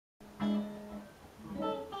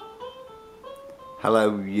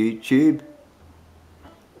Hello YouTube,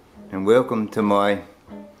 and welcome to my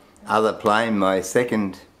other plane, my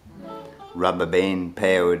second rubber band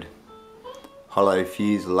powered hollow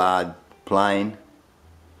fuselage plane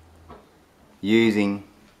using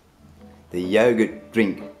the yogurt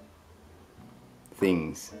drink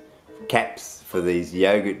things, caps for these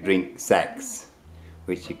yogurt drink sacks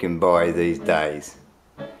which you can buy these days,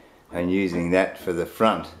 and using that for the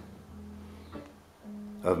front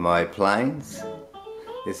of my planes.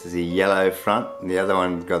 This is a yellow front and the other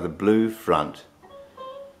one's got a blue front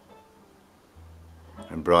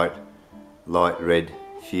and bright light red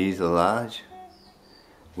fuselage.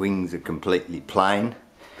 Wings are completely plain.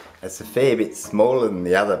 It's a fair bit smaller than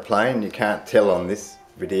the other plane. You can't tell on this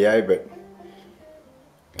video, but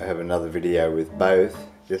I have another video with both.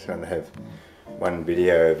 Just want to have one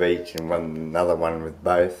video of each and another one with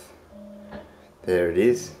both. There it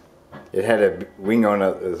is. It had a wing on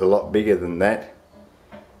it that was a lot bigger than that.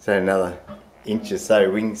 So another inch or so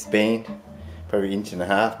wingspan, probably inch and a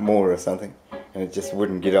half more or something, and it just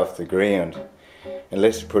wouldn't get off the ground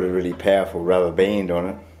unless you put a really powerful rubber band on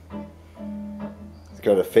it. It's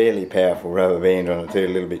got a fairly powerful rubber band on it too, a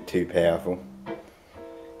little bit too powerful.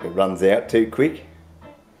 It runs out too quick,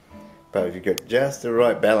 but if you've got just the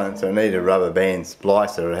right balance, I need a rubber band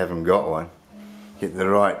splicer, I haven't got one. Get the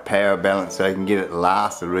right power balance so I can get it to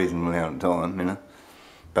last a reasonable amount of time, you know.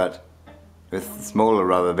 But with the smaller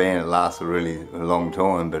rubber band it lasts a long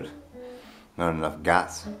time, but not enough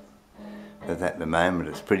guts. But at the moment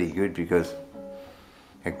it's pretty good because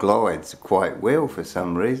it glides quite well for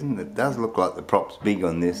some reason. It does look like the prop's big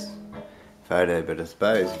on this photo, but I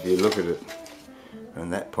suppose if you look at it from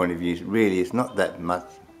that point of view, really it's not that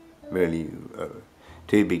much, really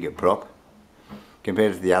too big a prop.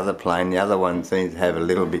 Compared to the other plane, the other one seems to have a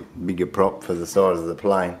little bit bigger prop for the size of the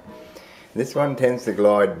plane. This one tends to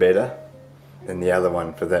glide better than the other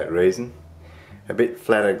one for that reason. A bit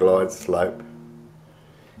flatter glide slope,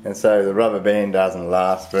 and so the rubber band doesn't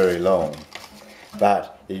last very long,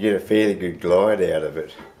 but you get a fairly good glide out of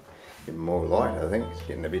it. Get more light, I think. It's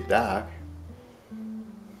getting a bit dark.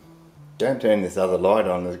 Don't turn this other light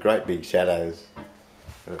on, there's great big shadows.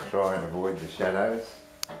 Gotta try and avoid the shadows.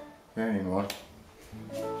 Anyway,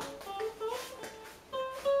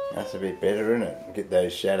 that's a bit better, isn't it? Get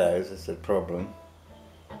those shadows, that's the problem.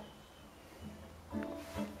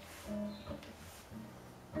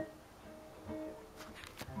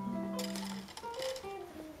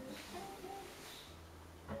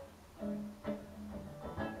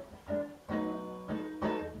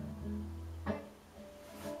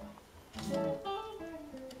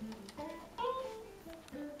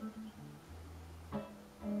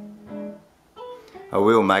 I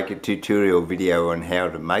will make a tutorial video on how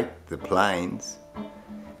to make the planes,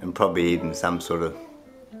 and probably even some sort of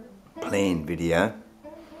plan video.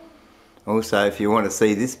 Also, if you want to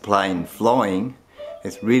see this plane flying,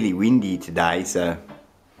 it's really windy today, so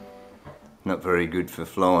not very good for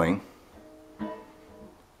flying.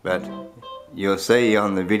 But you'll see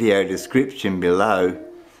on the video description below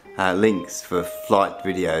links for flight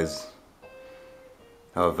videos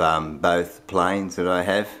of both planes that I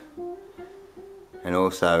have, and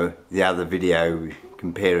also the other video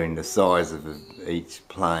comparing the size of each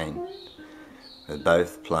plane, of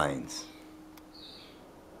both planes.